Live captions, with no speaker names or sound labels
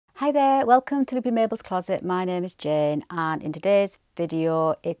Hi there, welcome to Loopy Mabel's Closet. My name is Jane and in today's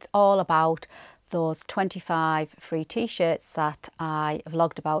video it's all about those 25 free t-shirts that I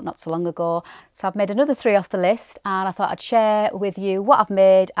vlogged about not so long ago. So I've made another 3 off the list and I thought I'd share with you what I've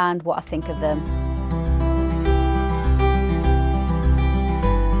made and what I think of them.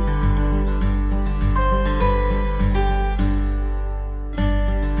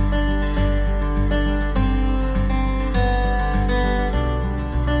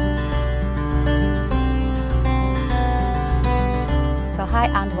 Hi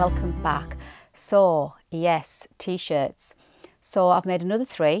and welcome back. So yes, t-shirts. So I've made another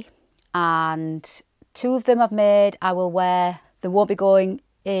 3 and 2 of them I've made I will wear. They won't be going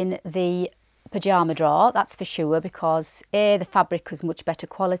in the pyjama drawer, that's for sure, because A, the fabric was much better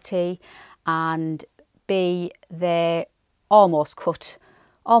quality, and B, they almost cut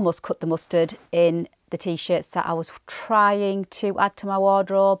the mustard in the t-shirts that I was trying to add to my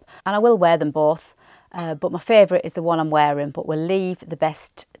wardrobe, and I will wear them both. But my favourite is the one I'm wearing, but we'll leave the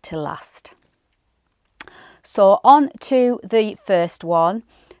best to last. So on to the first one.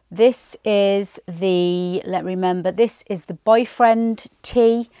 This is the, this is the boyfriend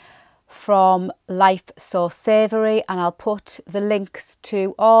tee from Life So Savoury, and I'll put the links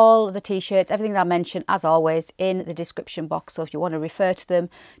to all the t-shirts, everything that I mentioned as always, in the description box. So if you want to refer to them,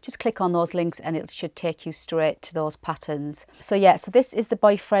 just click on those links and it should take you straight to those patterns. So yeah, so this is the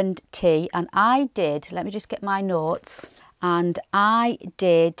boyfriend tee, and I did, let me just get my notes, and I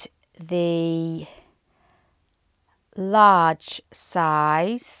did the large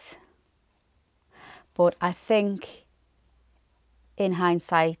size, but I think in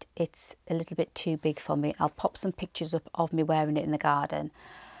hindsight it's a little bit too big for me. I'll pop some pictures up of me wearing it in the garden.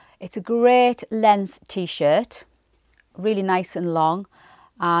 It's a great length t-shirt, really nice and long,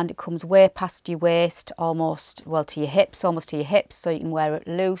 and it comes way past your waist, almost, well, to your hips, almost to your hips, so you can wear it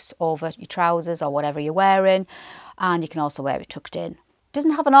loose over your trousers or whatever you're wearing, and you can also wear it tucked in. It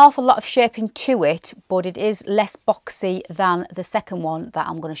doesn't have an awful lot of shaping to it, but it is less boxy than the second one that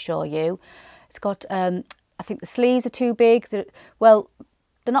I'm going to show you. It's got I think the sleeves are too big. Well,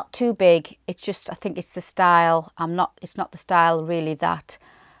 they're not too big. It's just, I think it's the style. It's not the style really that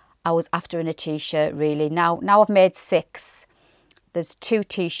I was after in a t-shirt really. Now I've made 6. There's 2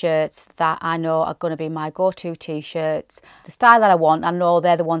 t-shirts that I know are going to be my go-to t-shirts. The style that I want, I know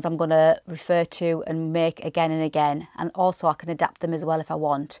they're the ones I'm going to refer to and make again and again. And also I can adapt them as well if I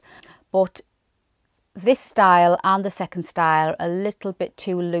want. But this style and the second style are a little bit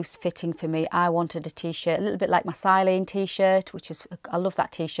too loose fitting for me. I wanted a t-shirt a little bit like my Silene t-shirt, which is, I love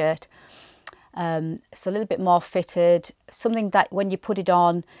that t-shirt. So a little bit more fitted, something that when you put it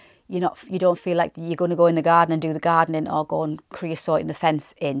on, you don't feel like you're going to go in the garden and do the gardening or go and creosote in the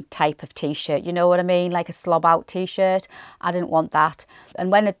fence in type of t-shirt. You know what I mean? Like a slob out t-shirt. I didn't want that.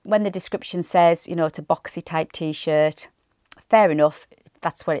 And when the description says, you know, it's a boxy type t-shirt, fair enough.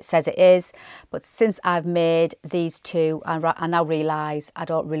 That's what it says it is. But since I've made these 2, I now realise I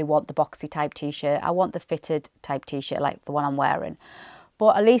don't really want the boxy type t-shirt. I want the fitted type t-shirt like the one I'm wearing.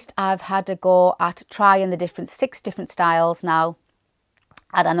 But at least I've had a go at trying the 6 different styles now,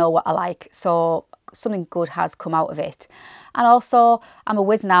 and I know what I like. So something good has come out of it. And also I'm a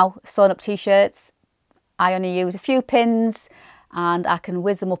whiz now sewing up t-shirts. I only use a few pins and I can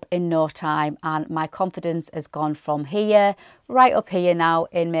whiz them up in no time, and my confidence has gone from here right up here now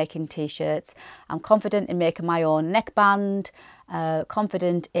in making t-shirts. I'm confident in making my own neckband,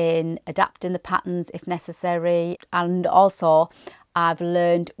 confident in adapting the patterns if necessary, and also I've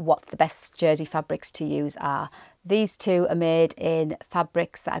learned what the best jersey fabrics to use are. These 2 are made in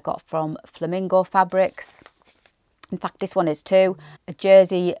fabrics that I got from Flamingo Fabrics. In fact, this one is too. A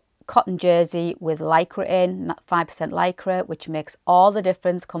jersey, cotton jersey with lycra in, 5% lycra, which makes all the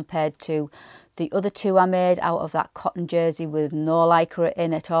difference compared to the other 2 I made out of that cotton jersey with no lycra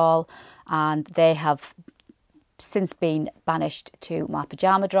in at all, and they have since been banished to my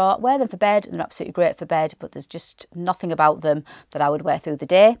pyjama drawer. Wear them for bed and they're absolutely great for bed, but there's just nothing about them that I would wear through the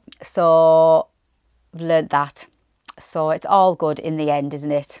day. So I've learned that. So it's all good in the end,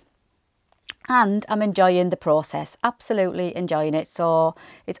 isn't it? And I'm enjoying the process, absolutely enjoying it. So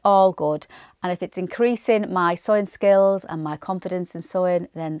it's all good. And if it's increasing my sewing skills and my confidence in sewing,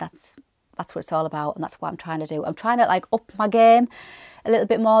 then that's what it's all about, and that's what I'm trying to do. I'm trying to like up my game a little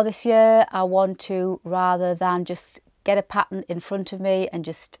bit more this year. I want to, rather than just get a pattern in front of me and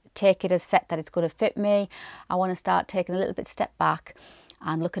just take it as set that it's going to fit me, I want to start taking a little bit step back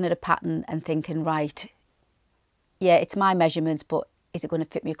and looking at a pattern and thinking, right, yeah, it's my measurements, but is it going to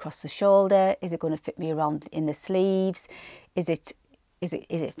fit me across the shoulder? Is it going to fit me around in the sleeves? Is it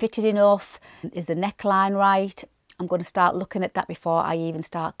fitted enough? Is the neckline right? I'm going to start looking at that before I even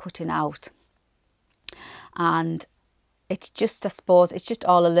start cutting out. And it's just, I suppose, it's just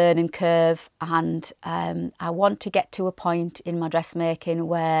all a learning curve, and I want to get to a point in my dressmaking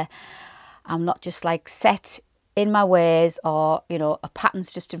where I'm not just like set in my ways, or, you know, a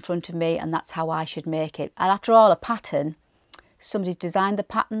pattern's just in front of me and that's how I should make it. And after all, a pattern, somebody's designed the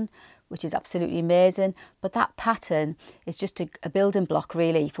pattern, which is absolutely amazing, but that pattern is just a building block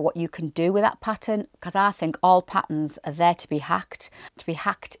really for what you can do with that pattern, because I think all patterns are there to be hacked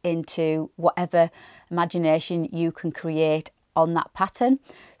into whatever imagination you can create on that pattern.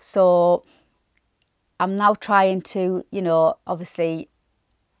 So I'm now trying to, you know, obviously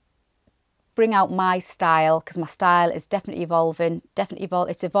bring out my style, because my style is definitely evolving,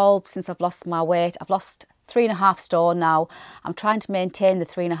 it's evolved since I've lost my weight. I've lost 3.5 stone now. I'm trying to maintain the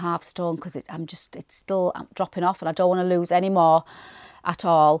 3.5 stone because I'm dropping off, and I don't want to lose any more at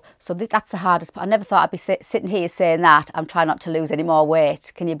all. So that's the hardest part. I never thought I'd be sitting here saying that I'm trying not to lose any more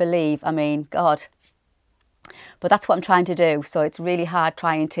weight. Can you believe? I mean, God. But that's what I'm trying to do. So it's really hard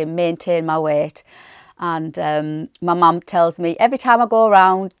trying to maintain my weight. And my mum tells me every time I go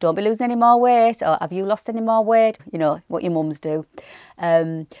around, don't be losing any more weight, or have you lost any more weight? You know, what your mums do.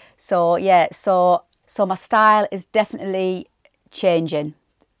 So yeah, so my style is definitely changing,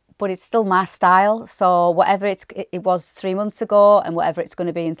 but it's still my style. So whatever it was 3 months ago and whatever it's going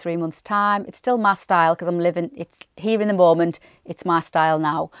to be in 3 months' time, it's still my style, because it's here in the moment. It's my style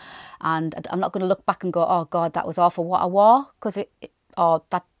now. And I'm not going to look back and go, oh God, that was awful what I wore, or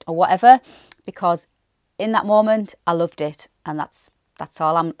whatever, because in that moment I loved it, and that's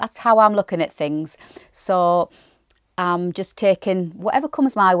how I'm looking at things. So I'm just taking whatever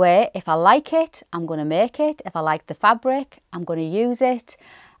comes my way. If I like it, I'm going to make it. If I like the fabric, I'm going to use it.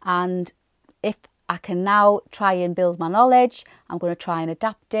 And if I can now try and build my knowledge, I'm going to try and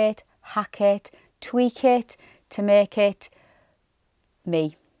adapt it, hack it, tweak it to make it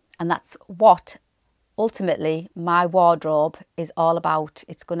me. And that's what ultimately my wardrobe is all about.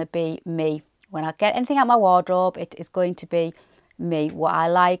 It's going to be me. When I get anything out my wardrobe, it is going to be me, what I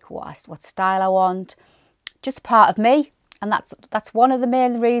like, what style I want, just part of me. And that's one of the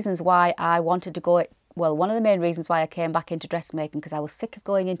main reasons why I wanted to go, well, one of the main reasons why I came back into dressmaking, because I was sick of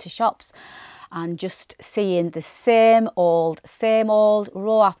going into shops and just seeing the same old,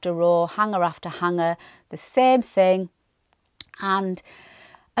 row after row, hanger after hanger, the same thing. And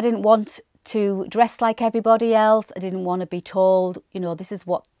I didn't want to dress like everybody else. I didn't want to be told, you know, this is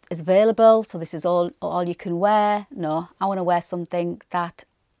what is available, so this is all you can wear. No, I want to wear something that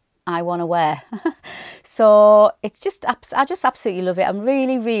I want to wear. So it's just, I just absolutely love it. I'm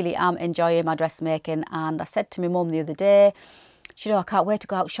really am enjoying my dressmaking. And I said to my mum the other day, she said, oh, I can't wait to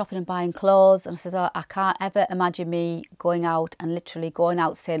go out shopping and buying clothes. And I said, oh, I can't ever imagine me going out and literally going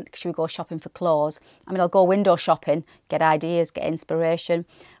out saying, should we go shopping for clothes? I mean, I'll go window shopping, get ideas, get inspiration,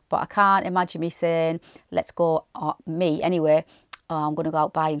 but I can't imagine me saying, let's go, me anyway, I'm going to go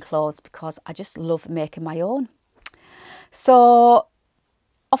out buying clothes, because I just love making my own. So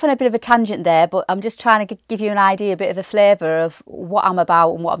off on a bit of a tangent there, but I'm just trying to give you an idea, a bit of a flavour of what I'm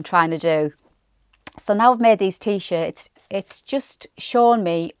about and what I'm trying to do. So now I've made these t-shirts, it's just shown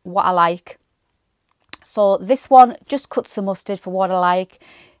me what I like. So this one just cuts the mustard for what I like.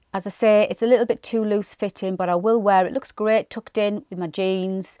 As I say, it's a little bit too loose fitting, but I will wear it. It looks great tucked in with my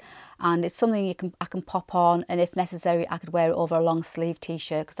jeans, and it's something I can pop on, and if necessary I could wear it over a long sleeve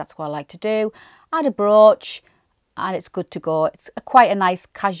t-shirt, because that's what I like to do. Add a brooch and it's good to go. It's quite a nice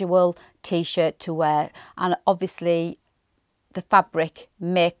casual t-shirt to wear, and obviously the fabric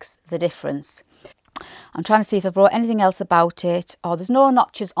makes the difference. I'm trying to see if I've wrote anything else about it. Oh, there's no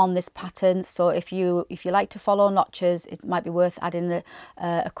notches on this pattern, so if you like to follow notches, it might be worth adding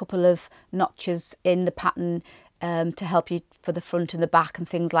a couple of notches in the pattern to help you for the front and the back and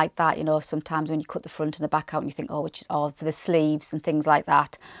things like that. You know, sometimes when you cut the front and the back out and you think, oh, for the sleeves and things like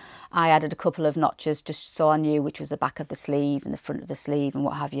that, I added a couple of notches just so I knew which was the back of the sleeve and the front of the sleeve and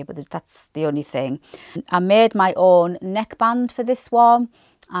what have you, but that's the only thing. I made my own neckband for this one,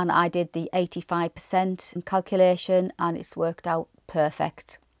 and I did the 85% calculation, and it's worked out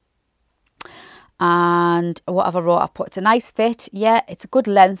perfect. And what have I wrote? I've put, it's a nice fit. Yeah, it's a good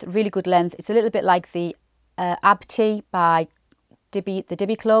length, really good length. It's a little bit like the Ab Tee by the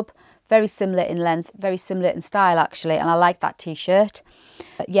Diby Club. Very similar in length, very similar in style actually, and I like that t-shirt.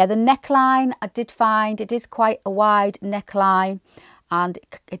 Yeah, the neckline, I did find it is quite a wide neckline, and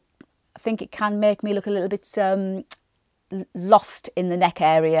I think it can make me look a little bit lost in the neck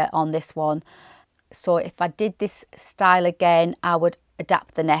area on this one. So if I did this style again, I would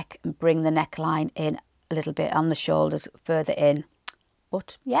adapt the neck and bring the neckline in a little bit on the shoulders further in.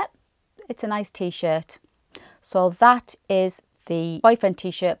 But yeah, it's a nice t-shirt. So that is the boyfriend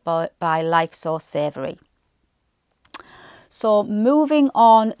t-shirt by Life So Savoury. So moving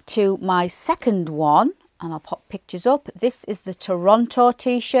on to my second one, and I'll pop pictures up. This is the Toronto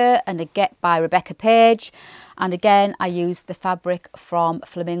t-shirt, and again by Rebecca Page. And again, I used the fabric from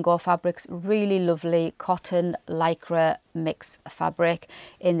Flamingo Fabrics, really lovely cotton lycra mix fabric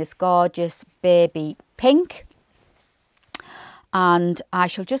in this gorgeous baby pink. And I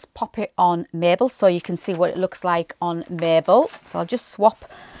shall just pop it on Mabel so you can see what it looks like on Mabel. So I'll just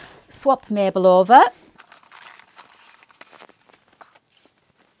swap Mabel over.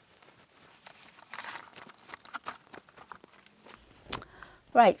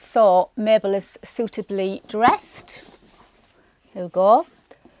 Right, so Mabel is suitably dressed. There we go.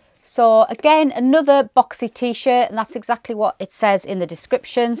 So again, another boxy t-shirt, and that's exactly what it says in the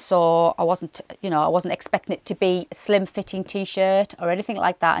description. So I wasn't expecting it to be a slim fitting t-shirt or anything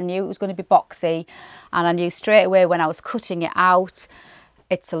like that. I knew it was going to be boxy, and I knew straight away when I was cutting it out,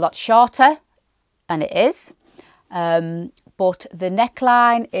 it's a lot shorter, and it is. But the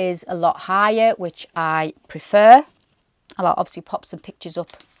neckline is a lot higher, which I prefer. I'll obviously pop some pictures up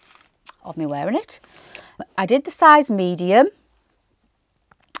of me wearing it. I did the size medium.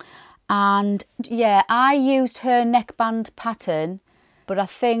 And yeah, I used her neckband pattern, but I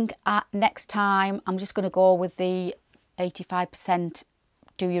think next time I'm just going to go with the 85%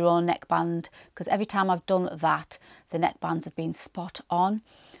 do your own neckband, because every time I've done that, the neckbands have been spot on.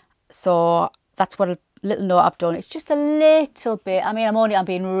 So that's what a little note I've done. It's just a little bit, I mean, I'm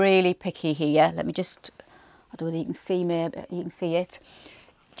being really picky here. Let me just, I don't know whether you can see me, you can see it.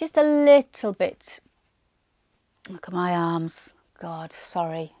 Just a little bit. Look at my arms. God,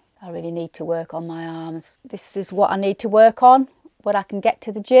 sorry. I really need to work on my arms. This is what I need to work on when I can get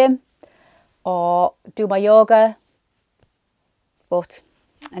to the gym or do my yoga. But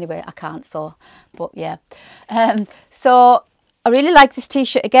anyway, I can't, so, but yeah. So I really like this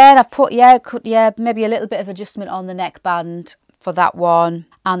t-shirt again. I've put, maybe a little bit of adjustment on the neckband for that one.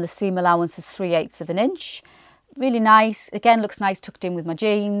 And the seam allowance is 3/8 of an inch. Really nice. Again, looks nice tucked in with my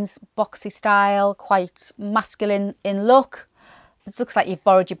jeans. Boxy style, quite masculine in look. It looks like you've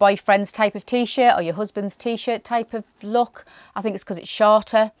borrowed your boyfriend's type of t-shirt or your husband's t-shirt type of look. I think it's because it's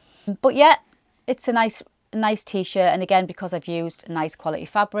shorter. But yeah, it's a nice t-shirt. And again, because I've used a nice quality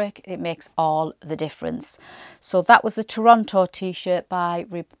fabric, it makes all the difference. So that was the Toronto t-shirt by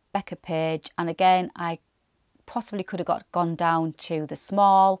Rebecca Page. And again, I possibly could have gone down to the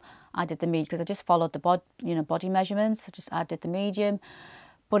small. I did the medium because I just followed the body measurements. I did the medium.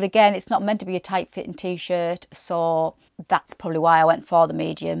 But again, it's not meant to be a tight fitting t-shirt, so that's probably why I went for the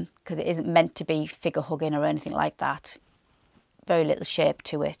medium, because it isn't meant to be figure hugging or anything like that. Very little shape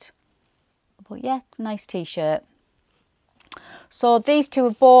to it. But yeah, nice t-shirt. So these two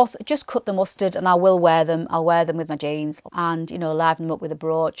have both just cut the mustard, and I will wear them. I'll wear them with my jeans and, liven them up with a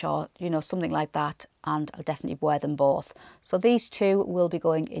brooch or, something like that. And I'll definitely wear them both. So these two will be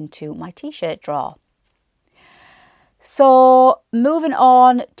going into my t-shirt drawer. So moving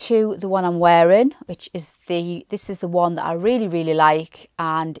on to the one I'm wearing, which is this is the one that I really, really like.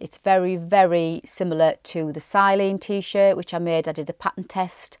 And it's very, very similar to the Silene t-shirt, which I made. I did the pattern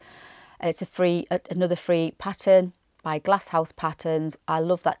test. And it's another free pattern by Glasshouse Patterns. I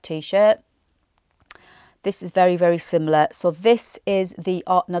love that t-shirt. This is very, very similar. So this is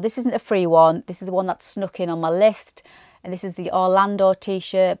now this isn't a free one. This is the one that's snuck in on my list. And this is the Orlando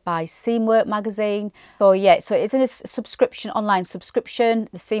t-shirt by Seamwork magazine. So yeah, so it's in a subscription, online subscription,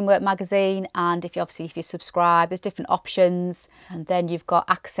 the Seamwork magazine. And if you subscribe, there's different options. And then you've got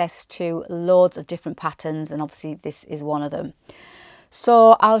access to loads of different patterns. And obviously this is one of them.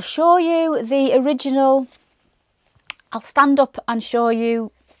 So I'll show you the original. I'll stand up and show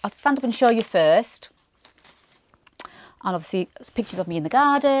you first. And obviously there's pictures of me in the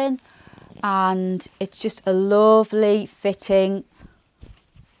garden. And it's just a lovely fitting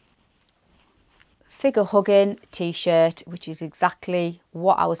figure hugging t-shirt, which is exactly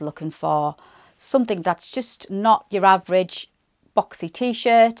what I was looking for. Something that's just not your average boxy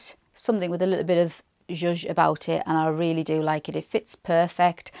t-shirt, something with a little bit of zhuzh about it, and I really do like it. It fits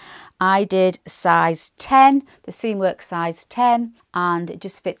perfect. I did size 10, the Seamwork size 10, and it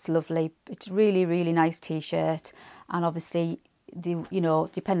just fits lovely. It's really, really nice t-shirt, and obviously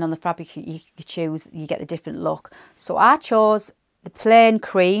depending on the fabric you choose, you get a different look. So I chose the plain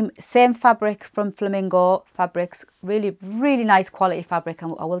cream, same fabric from Flamingo Fabrics, really, really nice quality fabric,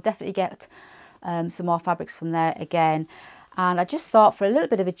 and I will definitely get some more fabrics from there again. And I just thought for a little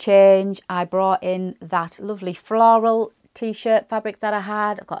bit of a change, I brought in that lovely floral t-shirt fabric that I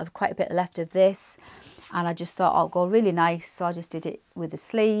had. I've got quite a bit left of this. and I just thought, oh, it'll go really nice. So I just did it with the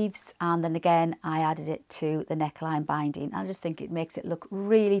sleeves, and then again I added it to the neckline binding. I just think it makes it look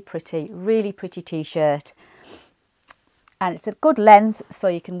really pretty t-shirt. And it's a good length, so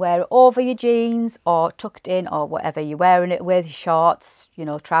you can wear it over your jeans or tucked in or whatever you're wearing it with, shorts, you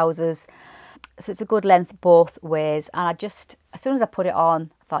know, trousers. So it's a good length both ways. And I just, as soon as I put it on,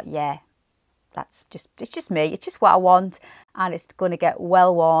 I thought, yeah, it's just me. It's just what I want, and it's going to get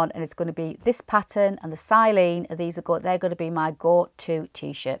well worn, and it's going to be this pattern and the Silene. They're going to be my go-to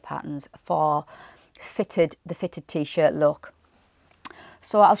t-shirt patterns for the fitted t-shirt look.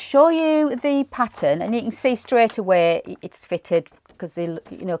 So I'll show you the pattern, and you can see straight away it's fitted because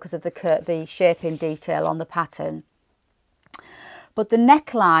of the shaping detail on the pattern. But the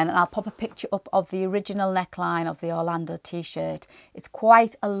neckline, and I'll pop a picture up of the original neckline of the Orlando t-shirt, it's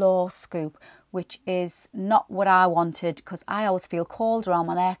quite a low scoop, which is not what I wanted, because I always feel cold around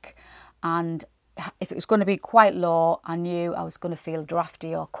my neck, and if it was going to be quite low, I knew I was going to feel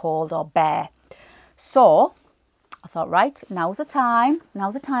drafty or cold or bare. So I thought, right, now's the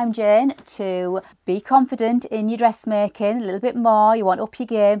time, Jane, to be confident in your dressmaking a little bit more. You want to up your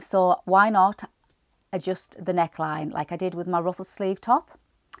game, so why not adjust the neckline like I did with my ruffle sleeve top.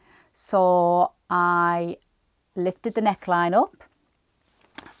 So I lifted the neckline up.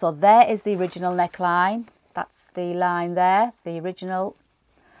 So there is the original neckline. That's the line there, the original.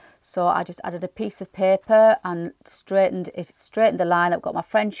 So I just added a piece of paper and straightened the line. I've got my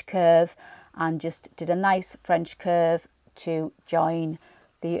French curve and just did a nice French curve to join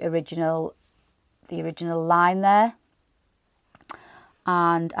the original line there.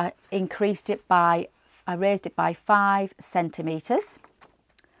 And I raised it by 5 centimetres.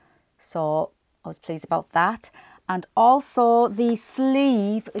 So I was pleased about that. And also the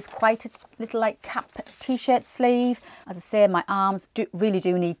sleeve is quite a little like cap t-shirt sleeve. As I say, my arms really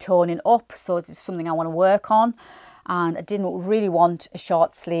do need toning up, so it's something I want to work on. And I didn't really want a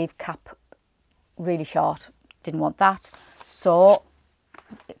short sleeve cap, really short. Didn't want that. So,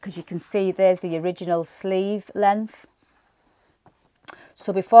 because you can see there's the original sleeve length.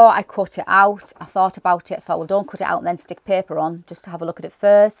 So before I cut it out, I thought about it. I thought, well, don't cut it out and then stick paper on, just to have a look at it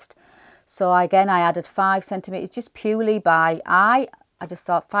first. So again, I added 5 centimetres just purely by eye. I just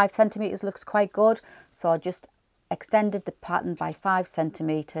thought 5 centimetres looks quite good. So I just extended the pattern by 5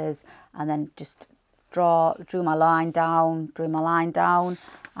 centimetres and then just drew my line down, and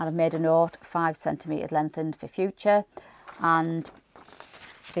I've made a note, 5 centimetres lengthened for future. And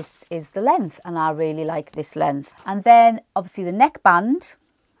this is the length, and I really like this length. And then obviously the neckband.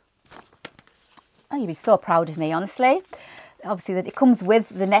 Oh, you'd be so proud of me, honestly. Obviously that it comes with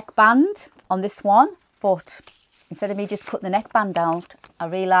the neckband on this one, but instead of me just cutting the neckband out, I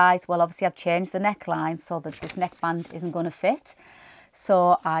realised, well, obviously I've changed the neckline so that this neckband isn't going to fit.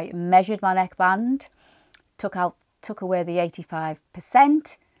 So I measured my neckband, took away the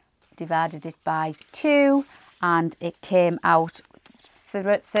 85%, divided it by 2, and it came out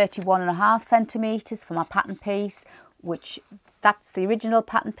 31.5 centimetres for my pattern piece, which that's the original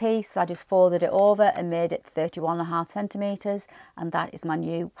pattern piece. So I just folded it over and made it 31.5 centimetres, and that is my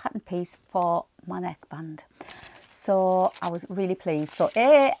new pattern piece for my neckband. So I was really pleased. So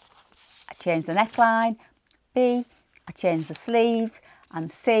A, I changed the neckline, B, I changed the sleeves,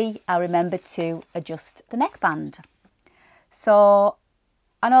 and C, I remembered to adjust the neckband. So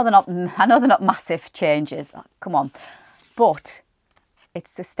I know they're not massive changes, come on, but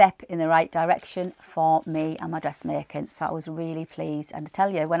it's a step in the right direction for me and my dressmaking. So I was really pleased. And to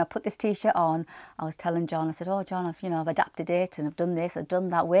tell you, when I put this t-shirt on, I was telling John, I said, oh John, I've adapted it and I've done this, I've done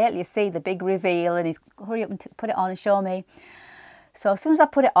that. Wait till you see the big reveal, and he's hurry up and put it on and show me. So as soon as I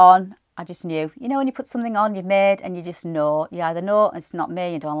put it on, I just knew. You know, when you put something on you've made and you just know, you either know it's not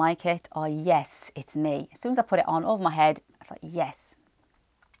me, you don't like it, or yes, it's me. As soon as I put it on over my head, I thought, yes.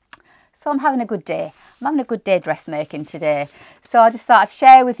 So I'm having a good day. I'm having a good day dressmaking today. So I just thought I'd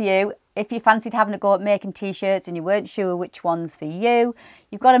share with you, if you fancied having a go at making t-shirts and you weren't sure which one's for you,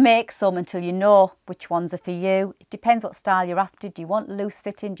 you've got to make some until you know which ones are for you. It depends what style you're after. Do you want loose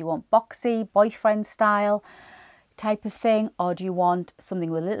fitting? Do you want boxy, boyfriend style type of thing? Or do you want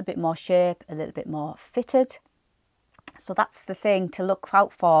something with a little bit more shape, a little bit more fitted? So that's the thing to look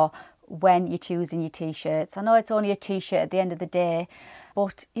out for when you're choosing your t-shirts. I know it's only a t-shirt at the end of the day,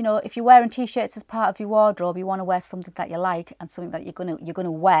 but you know, if you're wearing t-shirts as part of your wardrobe, you want to wear something that you like and something that you're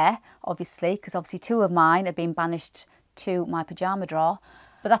gonna wear, obviously, because obviously 2 of mine have been banished to my pyjama drawer.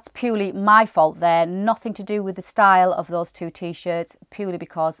 But that's purely my fault there, nothing to do with the style of those 2 t-shirts, purely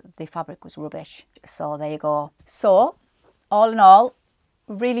because the fabric was rubbish. So there you go. So all in all,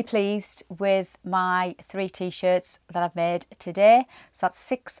 really pleased with my 3 t-shirts that I've made today. So that's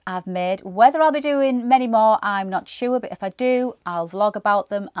 6 I've made. Whether I'll be doing many more, I'm not sure, but if I do, I'll vlog about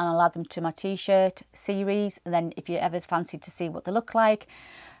them and I'll add them to my t-shirt series. And then if you ever fancy to see what they look like,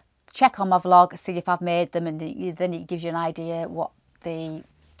 check on my vlog, see if I've made them, and then it gives you an idea what the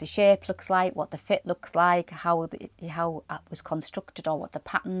shape looks like, what the fit looks like, how it was constructed, or what the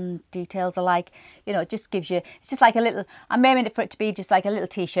pattern details are like. You know, it just gives you, it's just like a little, I'm aiming it for it to be just like a little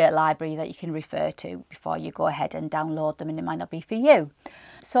t-shirt library that you can refer to before you go ahead and download them, and it might not be for you.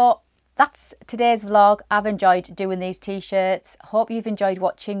 So that's today's vlog. I've enjoyed doing these t-shirts. Hope you've enjoyed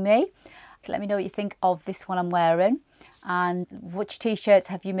watching me. Let me know what you think of this one I'm wearing, and which t-shirts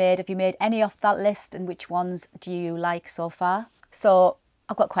have you made? Have you made any off that list, and which ones do you like so far? So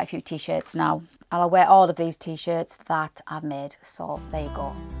I've got quite a few t-shirts now. I'll wear all of these t-shirts that I've made. So there you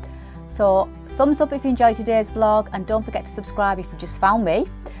go. So thumbs up if you enjoyed today's vlog, and don't forget to subscribe if you just found me.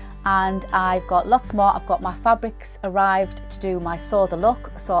 And I've got lots more. I've got my fabrics arrived to do my sew the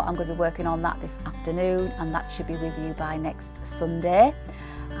look. So I'm going to be working on that this afternoon, and that should be with you by next Sunday.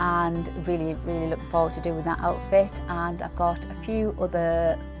 And really looking forward to doing that outfit. And I've got a few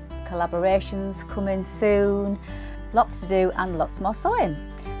other collaborations coming soon. Lots to do and lots more sewing.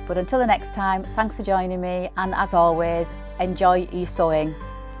 But until the next time, thanks for joining me, and as always, enjoy your sewing.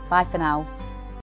 Bye for now.